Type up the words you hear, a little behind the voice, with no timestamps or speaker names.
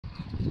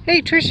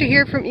Hey, Tricia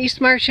here from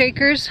East Marsh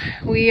Acres.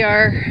 We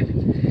are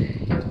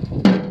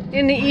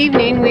in the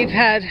evening. We've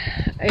had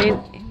a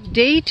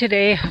day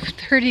today of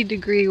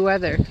 30-degree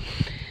weather,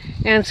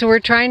 and so we're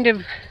trying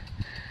to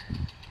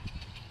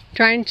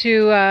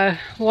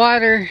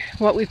water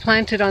what we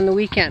planted on the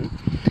weekend.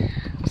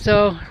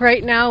 So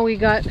right now we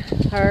got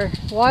our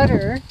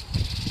water,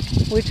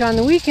 which on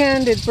the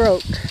weekend it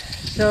broke.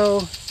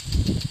 So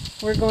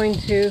we're going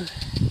to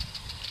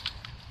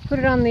put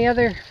it on the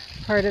other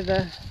part of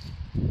the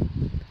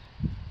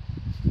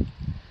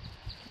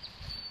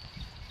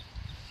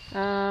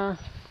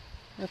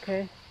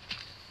okay.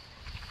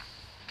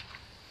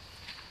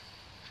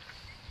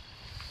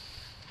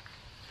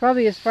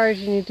 Probably as far as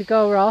you need to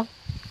go, Raul.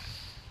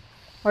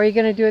 Or are you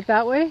going to do it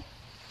that way?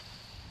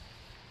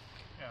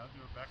 Yeah, I'll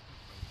do it back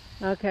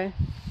this way. Okay.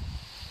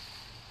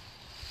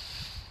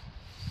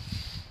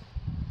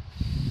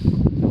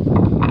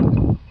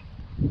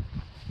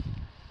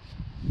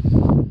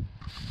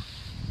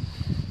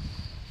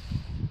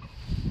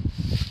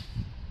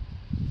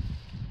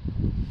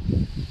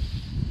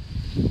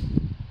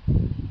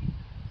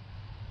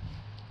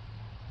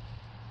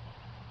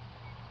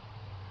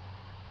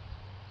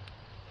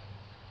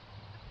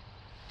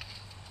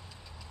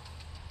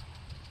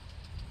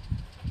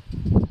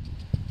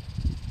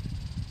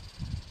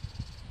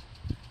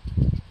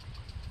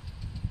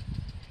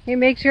 Hey,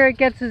 make sure it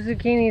gets the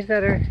zucchinis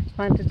that are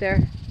planted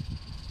there.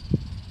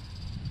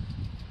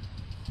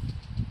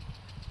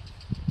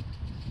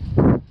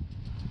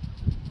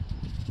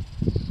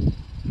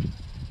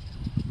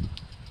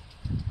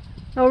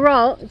 Oh,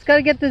 Raul, it's got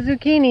to get the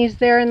zucchinis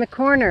there in the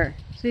corner.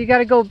 So you got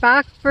to go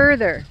back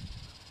further.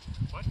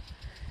 What?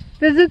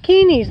 The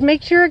zucchinis,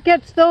 make sure it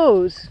gets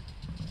those.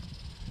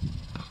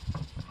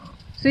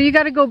 So you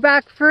got to go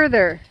back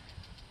further.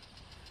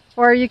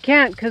 Or you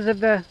can't because of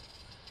the...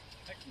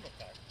 I can go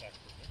back with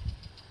it.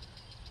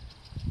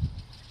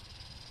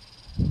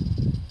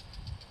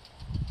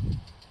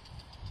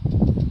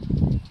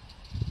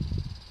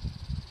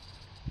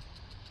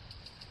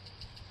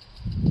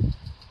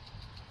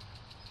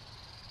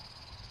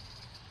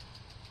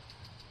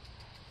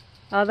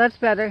 Oh, that's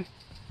better.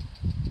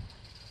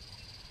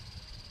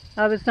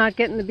 I was not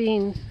getting the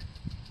beans.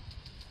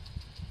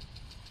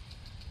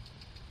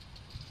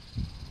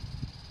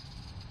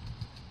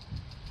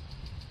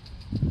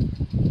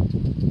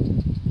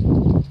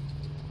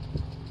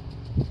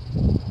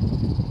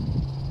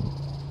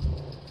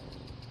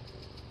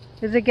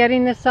 Is it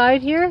getting the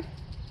side here?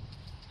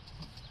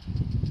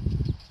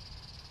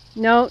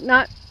 No,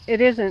 not,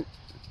 it isn't.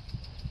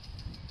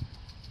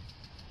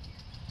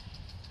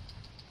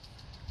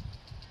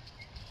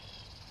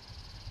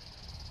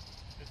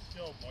 It's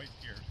still moist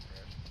here,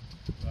 Fred,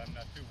 so I'm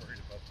not too worried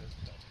about this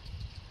stuff.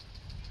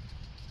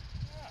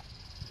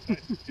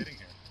 It's getting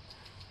here.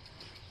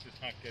 It's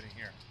just not getting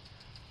here.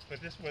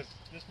 But this was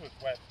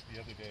wet the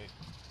other day.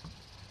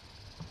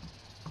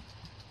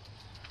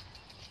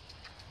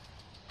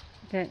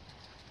 Okay.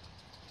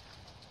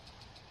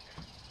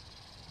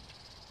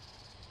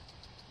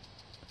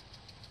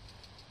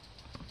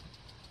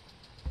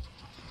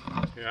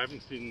 Okay, I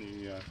haven't seen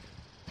the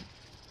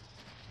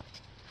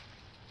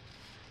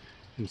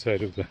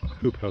inside of the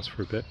hoop house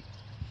for a bit.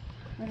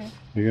 Okay.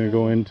 You're going to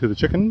go into the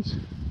chickens.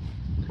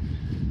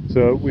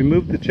 So we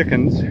moved the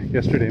chickens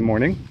yesterday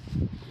morning.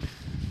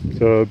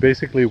 So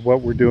basically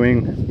what we're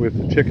doing with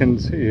the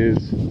chickens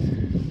is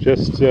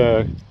just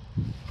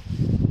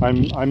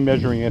I'm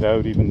measuring it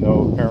out, even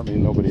though apparently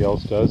nobody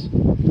else does.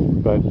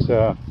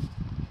 But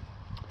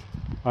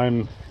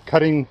I'm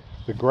cutting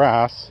the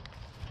grass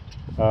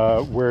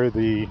where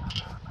the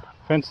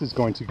fence is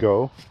going to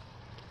go,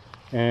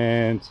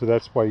 and so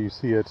that's why you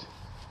see it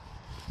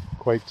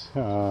quite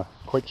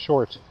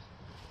short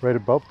right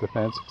above the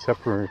fence,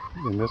 except for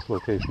in this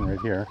location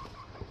right here.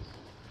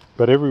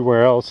 But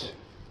everywhere else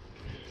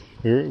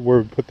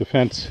we're put the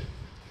fence,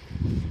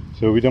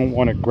 so we don't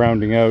want it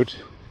grounding out,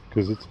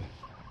 because it's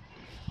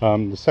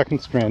the second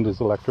strand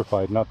is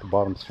electrified, not the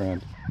bottom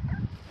strand.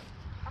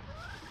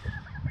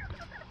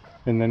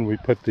 And then we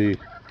put the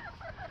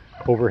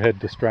overhead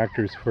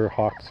distractors for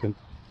hawks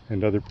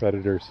and other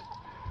predators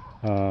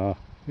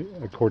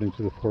according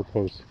to the 4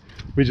 posts.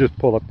 We just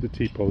pull up the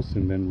T-posts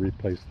and then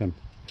replace them,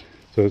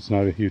 so it's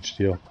not a huge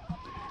deal.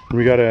 And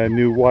we got a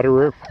new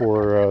waterer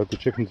for the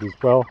chickens as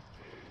well,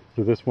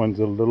 so this one's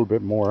a little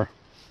bit more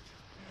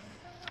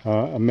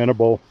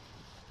amenable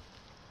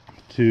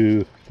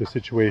to the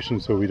situation,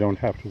 so we don't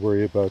have to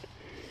worry about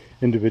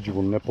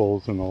individual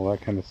nipples and all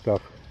that kind of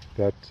stuff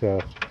that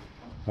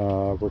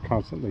were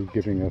constantly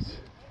giving us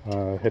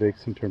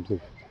headaches in terms of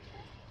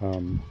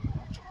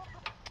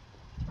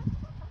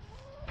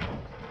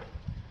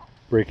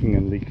breaking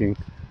and leaking,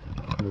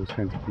 those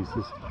kinds of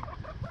pieces.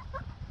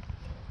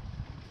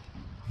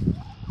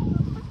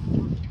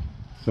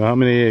 So how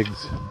many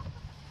eggs?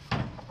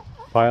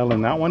 Pile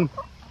in that one?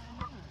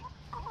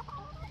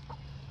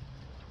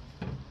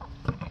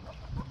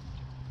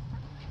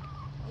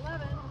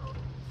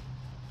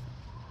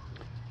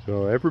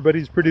 So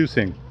everybody's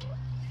producing.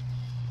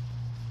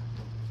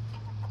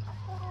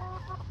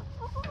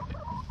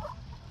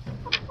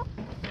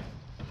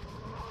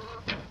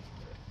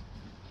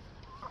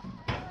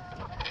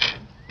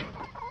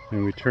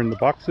 And we turn the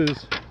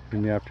boxes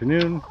in the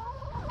afternoon,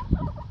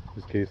 in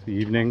this case the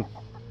evening,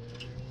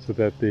 so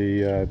that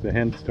the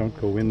hens don't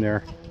go in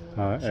there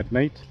at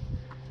night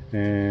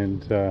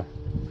and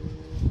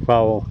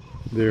foul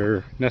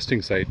their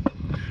nesting site.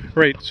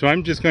 Alright, so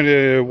I'm just going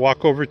to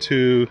walk over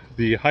to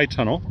the high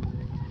tunnel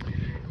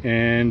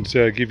and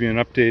give you an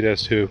update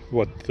as to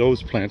what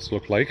those plants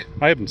look like.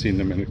 I haven't seen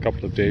them in a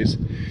couple of days,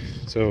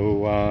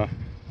 so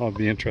I'll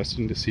be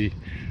interested to see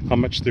how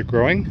much they're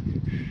growing.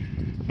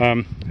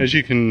 As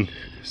you can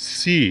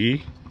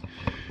see,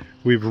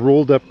 we've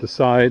rolled up the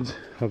sides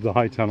of the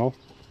high tunnel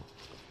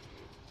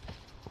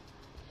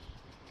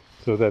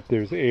so that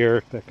there's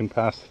air that can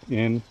pass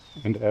in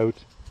and out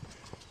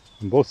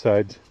on both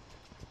sides.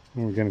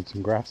 And we're getting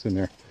some grass in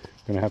there.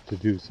 Going to have to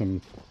do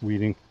some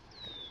weeding.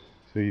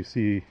 So you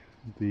see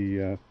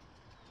the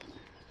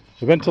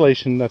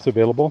ventilation that's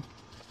available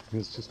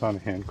is just on a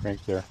hand crank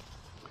there.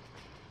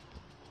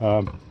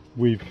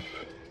 We've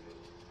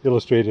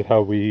illustrated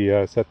how we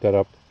set that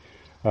up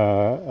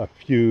a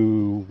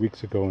few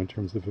weeks ago in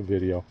terms of a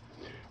video.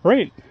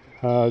 Alright,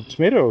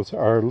 tomatoes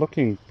are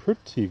looking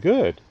pretty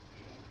good,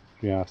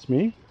 if you ask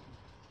me.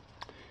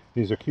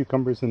 These are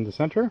cucumbers in the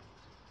center.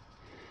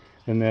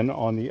 And then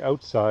on the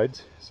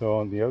outsides, so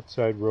on the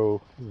outside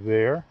row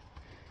there,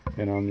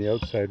 and on the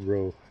outside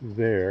row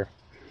there,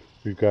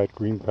 we've got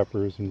green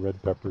peppers and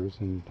red peppers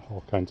and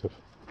all kinds of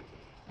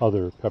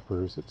other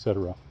peppers,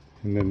 etc.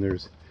 And then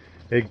there's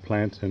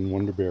eggplant and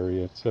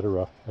wonderberry,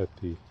 etc. at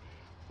the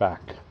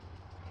back.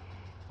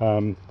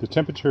 The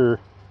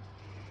temperature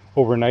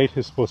overnight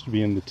is supposed to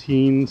be in the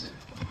teens,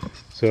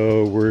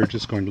 so we're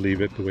just going to leave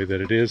it the way that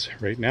it is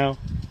right now.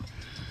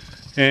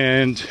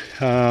 And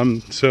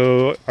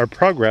so our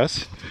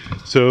progress,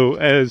 so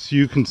as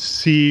you can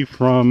see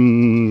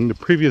from the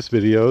previous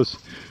videos,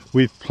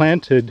 we've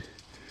planted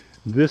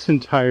this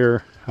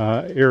entire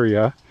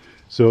area,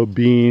 so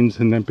beans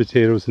and then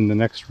potatoes in the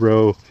next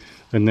row,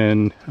 and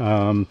then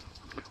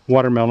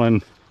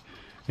watermelon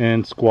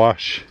and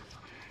squash,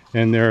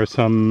 and there are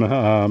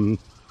some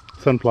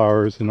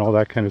sunflowers and all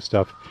that kind of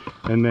stuff.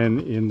 And then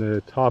in the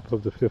top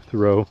of the fifth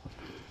row,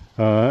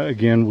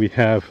 again we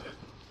have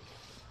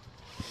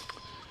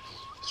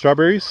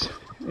strawberries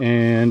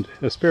and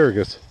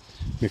asparagus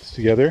mixed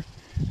together,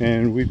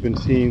 and we've been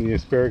seeing the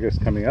asparagus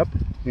coming up,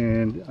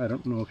 and I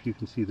don't know if you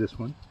can see this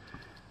one,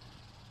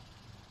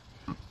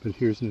 but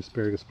here's an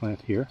asparagus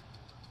plant here,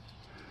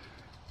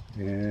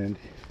 and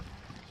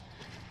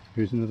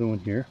here's another one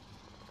here,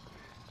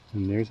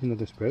 and there's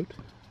another sprout,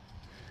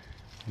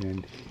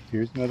 and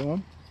here's another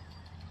one,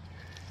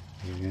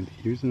 and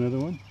here's another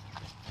one,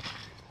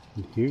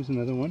 and here's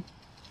another one,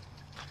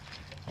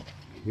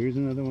 here's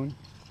another one,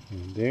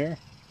 and there,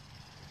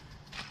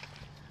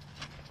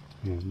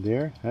 and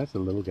there, that's a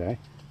little guy,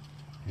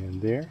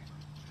 and there,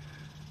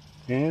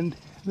 and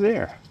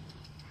there.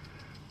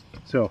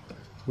 So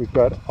we've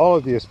got all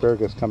of the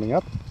asparagus coming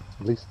up,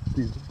 at least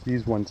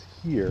these ones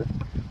here.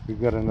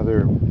 We've got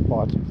another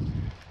plot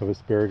of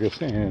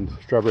asparagus and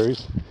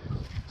strawberries.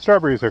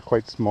 Strawberries are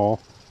quite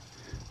small.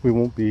 We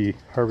won't be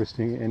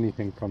harvesting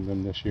anything from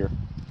them this year.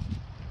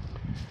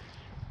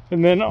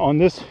 And then on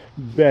this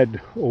bed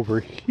over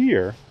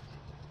here,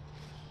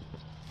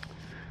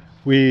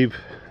 we've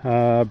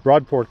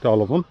broad forked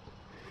all of them,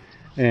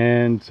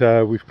 and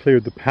we've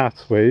cleared the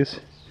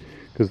pathways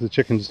because the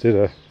chickens did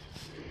a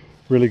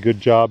really good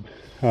job.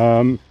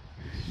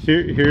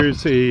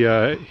 Here's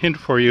a hint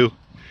for you.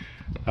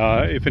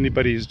 If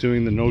anybody's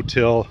doing the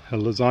no-till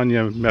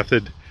lasagna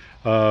method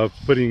of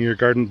putting your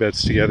garden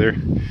beds together,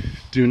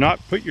 do not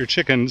put your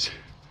chickens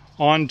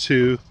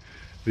onto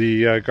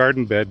the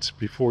garden beds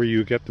before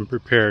you get them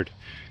prepared,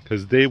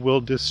 because they will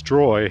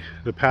destroy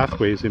the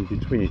pathways in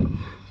between.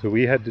 So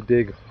we had to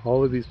dig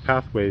all of these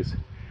pathways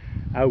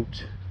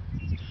out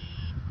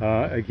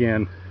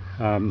again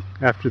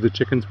after the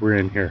chickens were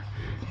in here,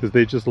 because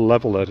they just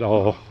level it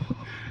all.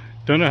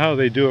 Don't know how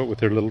they do it with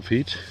their little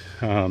feet.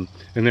 And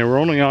they were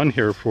only on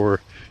here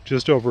for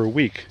just over a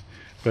week,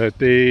 but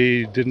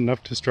they did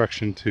enough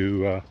destruction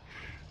to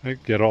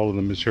get all of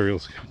the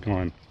materials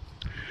gone.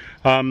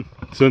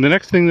 So the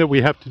next thing that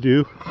we have to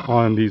do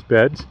on these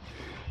beds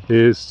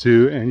is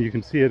to, and you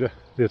can see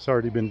it's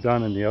already been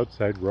done in the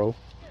outside row,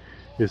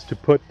 is to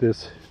put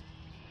this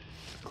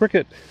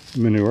cricket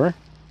manure.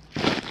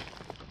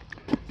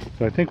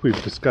 So I think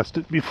we've discussed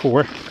it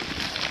before.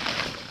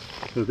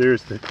 So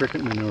there's the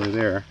cricket manure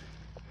there.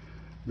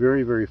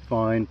 Very, very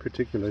fine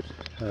particulate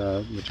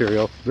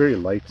material, very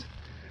light.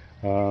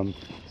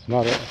 It's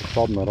not a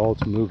problem at all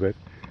to move it.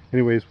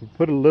 Anyways, we'll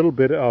put a little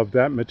bit of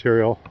that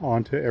material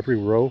onto every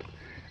row,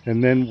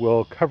 and then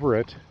we'll cover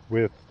it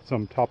with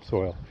some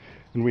topsoil.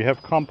 And we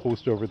have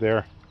compost over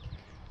there.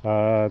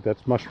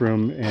 That's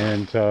mushroom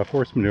and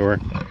horse manure,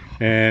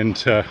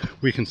 and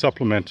we can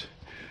supplement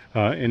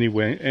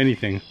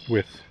anything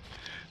with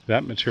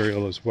that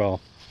material as well.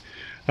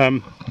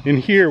 In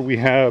here we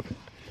have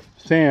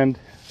sand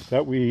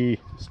that we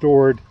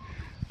stored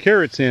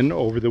carrots in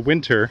over the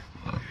winter,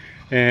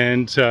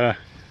 and the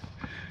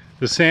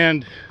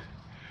sand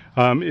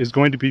is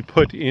going to be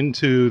put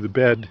into the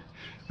bed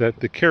that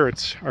the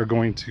carrots are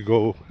going to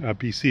go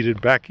be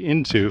seeded back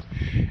into,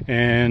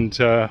 and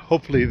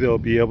hopefully they'll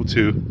be able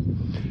to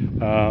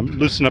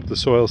loosen up the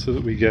soil so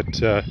that we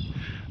get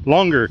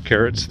longer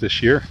carrots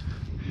this year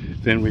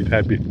than we've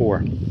had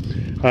before.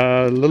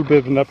 A little bit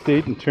of an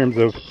update in terms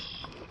of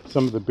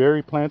some of the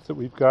berry plants that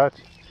we've got.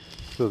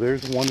 So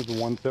there's one of the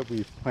ones that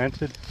we've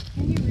planted.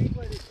 Can you read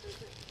what it says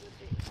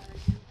what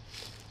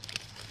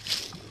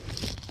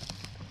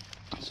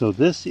they are? So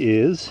this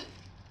is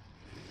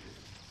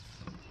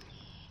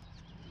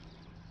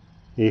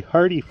a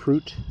hardy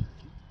fruit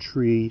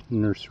tree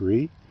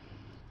nursery.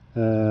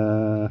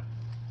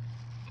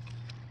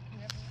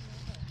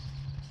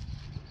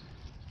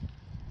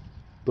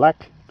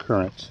 Black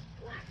currant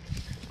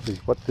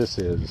is what this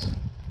is.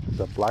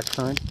 The black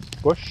currant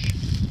bush.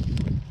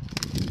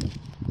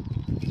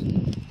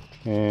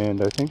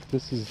 And I think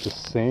this is the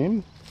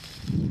same.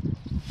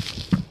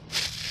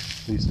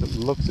 At least it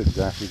looks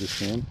exactly the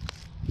same.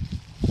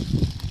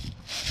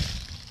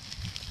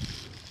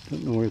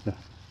 Don't know where the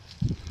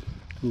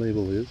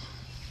label is.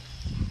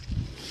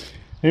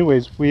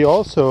 Anyways, we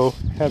also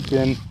have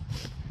been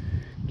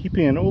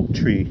keeping an oak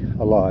tree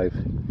alive.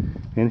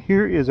 And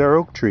here is our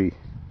oak tree.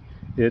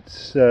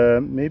 It's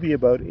maybe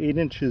about 8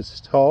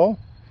 inches tall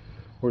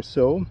or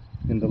so,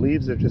 and the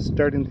leaves are just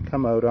starting to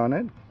come out on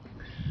it.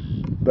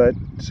 But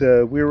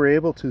we were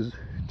able to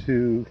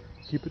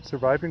keep it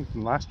surviving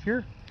from last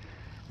year,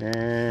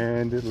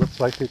 and it looks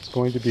like it's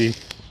going to be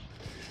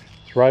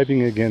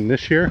thriving again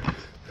this year.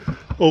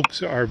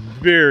 Oaks are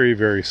very,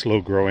 very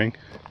slow growing,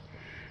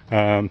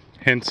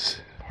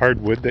 hence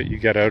hardwood that you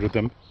get out of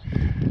them.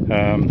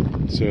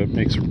 So it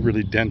makes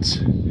really dense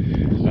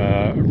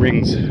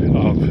rings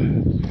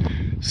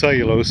of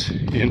cellulose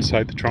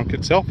inside the trunk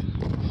itself.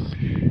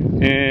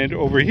 And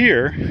over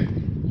here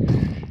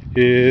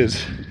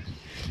is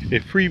a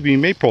freebie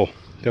maple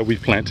that we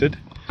planted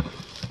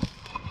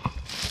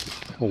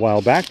a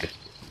while back,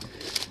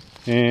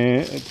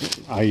 and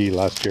i.e.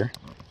 last year,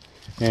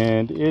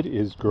 and it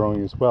is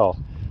growing as well.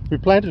 We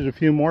planted a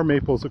few more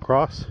maples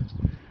across.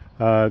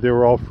 They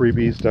were all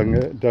freebies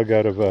dug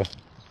out of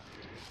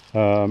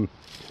an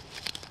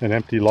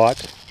empty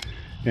lot,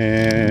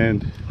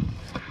 and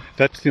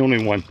that's the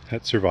only one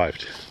that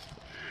survived.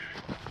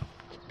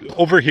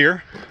 Over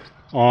here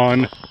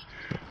on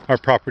our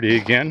property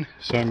again,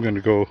 so I'm going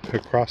to go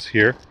across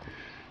here.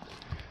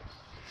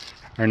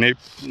 Our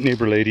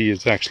neighbor lady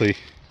is actually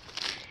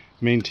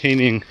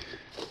maintaining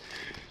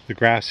the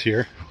grass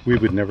here. We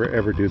would never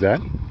ever do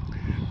that.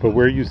 But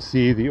where you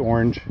see the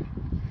orange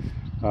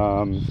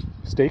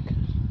stake,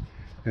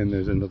 and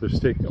there's another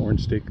stake,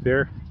 orange stake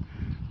there.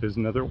 There's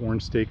another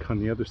orange stake on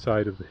the other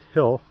side of the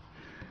hill.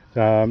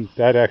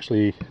 That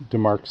actually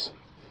demarks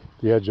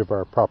the edge of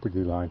our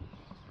property line.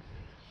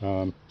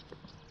 And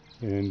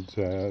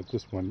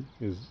this one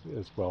is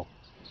as well.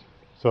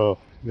 So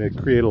they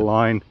create a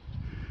line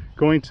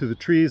going to the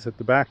trees at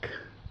the back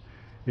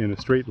in a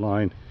straight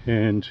line,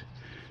 and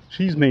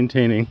she's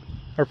maintaining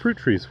our fruit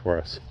trees for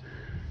us.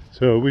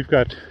 So we've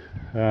got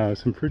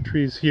some fruit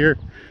trees here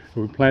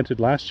that we planted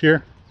last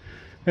year,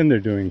 and they're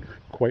doing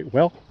quite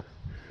well.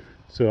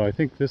 So I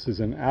think this is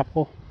an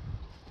apple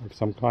of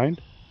some kind,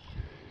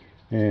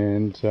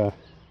 and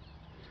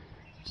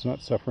it's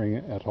not suffering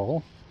at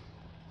all.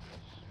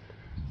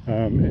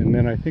 And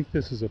then I think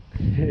this is a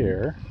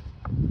pear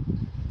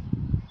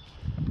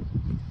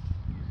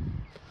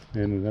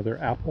and another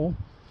apple.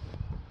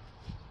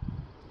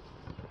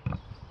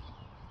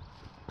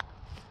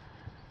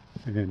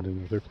 And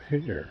another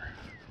pear.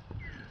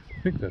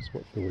 I think that's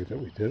the way that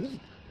we did it.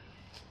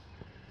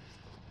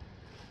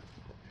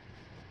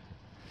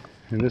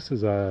 And this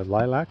is a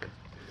lilac.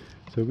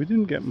 So we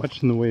didn't get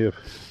much in the way of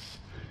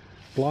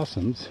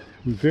blossoms.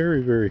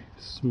 Very, very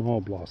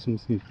small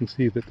blossoms. You can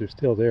see that they're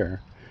still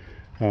there.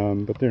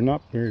 But they're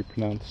not very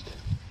pronounced.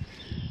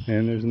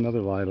 And there's another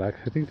lilac.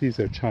 I think these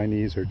are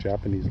Chinese or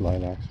Japanese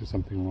lilacs or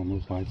something along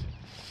those lines.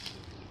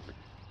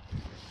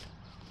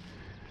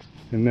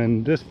 And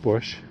then this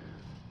bush,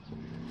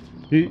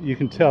 you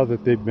can tell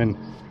that they've been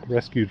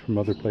rescued from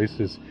other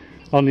places.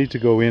 I'll need to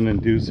go in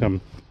and do some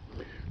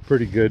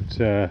pretty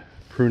good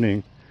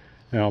pruning,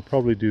 and I'll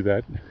probably do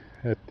that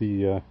at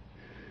the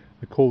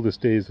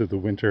coldest days of the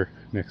winter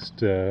next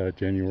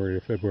January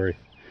or February.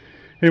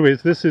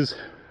 Anyways, this is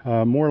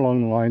more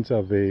along the lines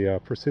of a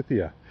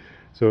forsythia.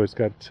 So it's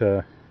got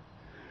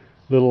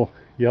little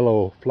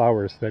yellow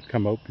flowers that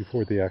come out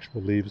before the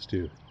actual leaves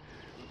do.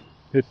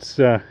 It's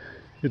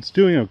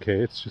doing okay.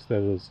 It's just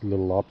that it's a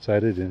little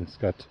lopsided, and it's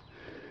got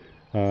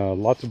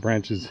lots of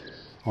branches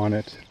on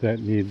it that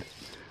need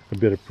a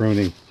bit of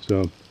pruning.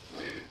 So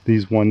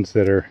these ones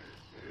that are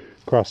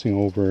crossing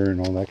over and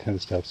all that kind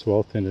of stuff, so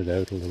I'll thin it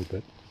out a little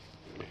bit.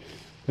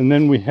 And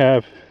then we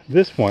have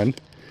this one,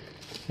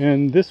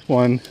 and this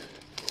one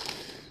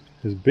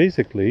has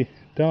basically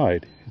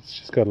died. It's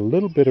just got a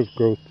little bit of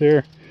growth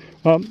there.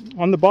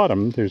 On the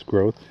bottom there's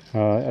growth,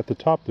 at the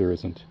top there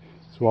isn't.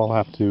 So I'll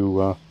have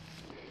to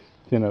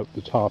thin out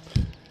the top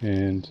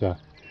and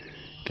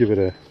give it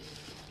a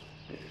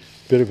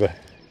bit of a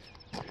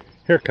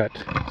haircut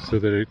so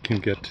that it can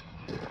get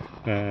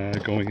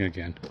going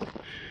again.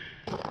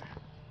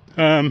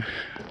 A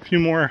few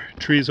more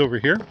trees over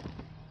here.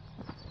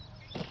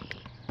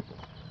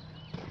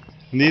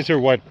 And these are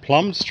what,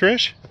 plums,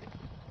 Trish?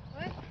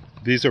 What?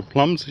 These are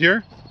plums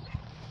here?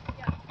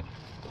 Yeah.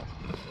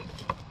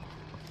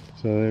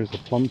 So there's a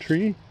plum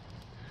tree,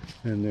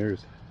 and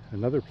there's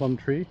another plum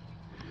tree.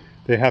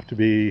 They have to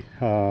be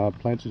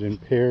planted in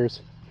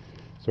pairs,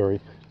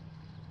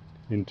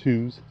 in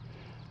twos,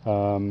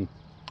 so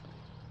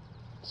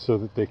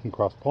that they can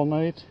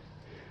cross-pollinate.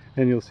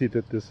 And you'll see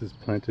that this is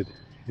planted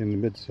in the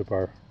midst of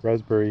our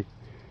raspberry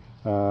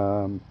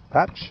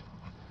patch.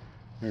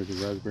 There's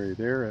a raspberry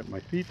there at my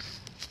feet,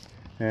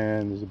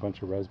 and there's a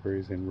bunch of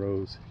raspberries in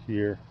rows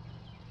here,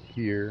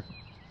 here,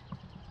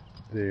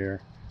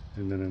 there,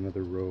 and then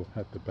another row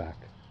at the back.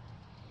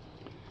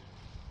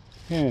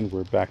 And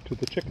we're back to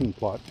the chicken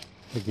plot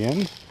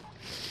again.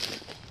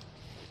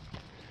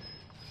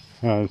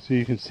 So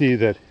you can see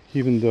that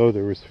even though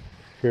there was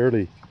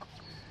fairly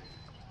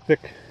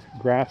thick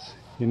grass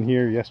in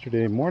here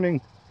yesterday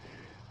morning,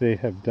 they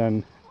have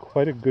done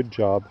quite a good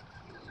job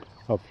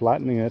of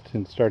flattening it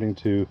and starting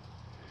to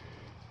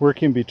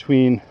work in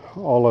between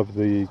all of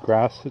the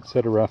grass,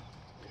 etc.,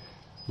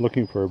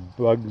 looking for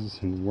bugs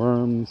and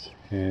worms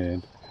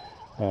and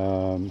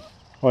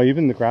well,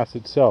 even the grass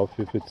itself,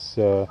 if it's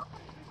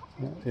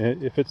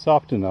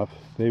soft enough,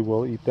 they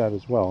will eat that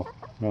as well.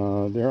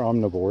 They're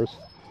omnivores,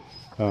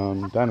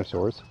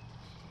 dinosaurs.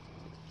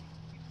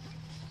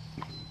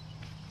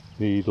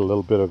 They eat a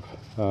little bit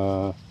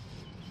of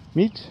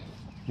meat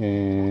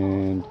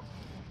and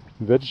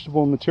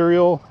vegetable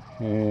material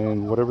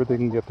and whatever they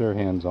can get their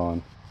hands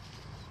on.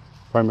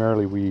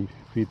 Primarily we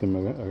feed them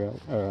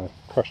a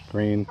crushed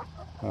grain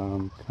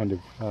kind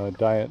of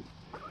diet,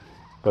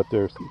 but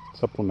they're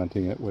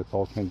supplementing it with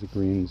all kinds of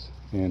greens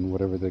and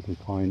whatever they can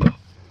find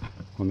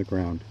on the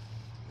ground.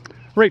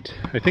 Right,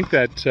 I think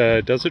that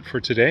does it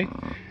for today,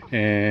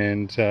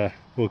 and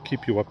we'll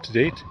keep you up to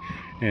date,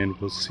 and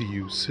we'll see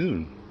you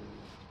soon.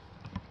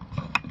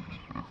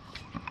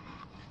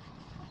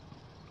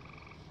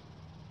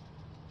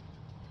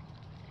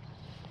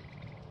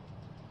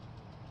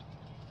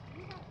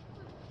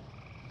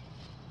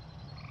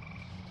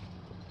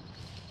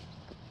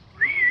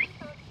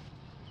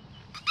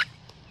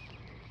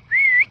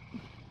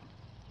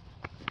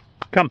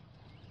 Come.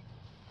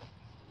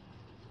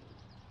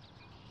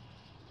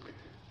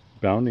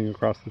 Bounding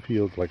across the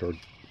fields like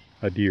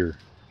a deer.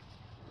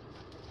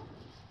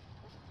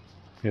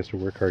 He has to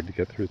work hard to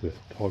get through the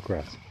tall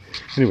grass.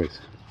 Anyways,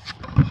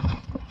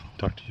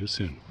 talk to you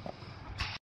soon.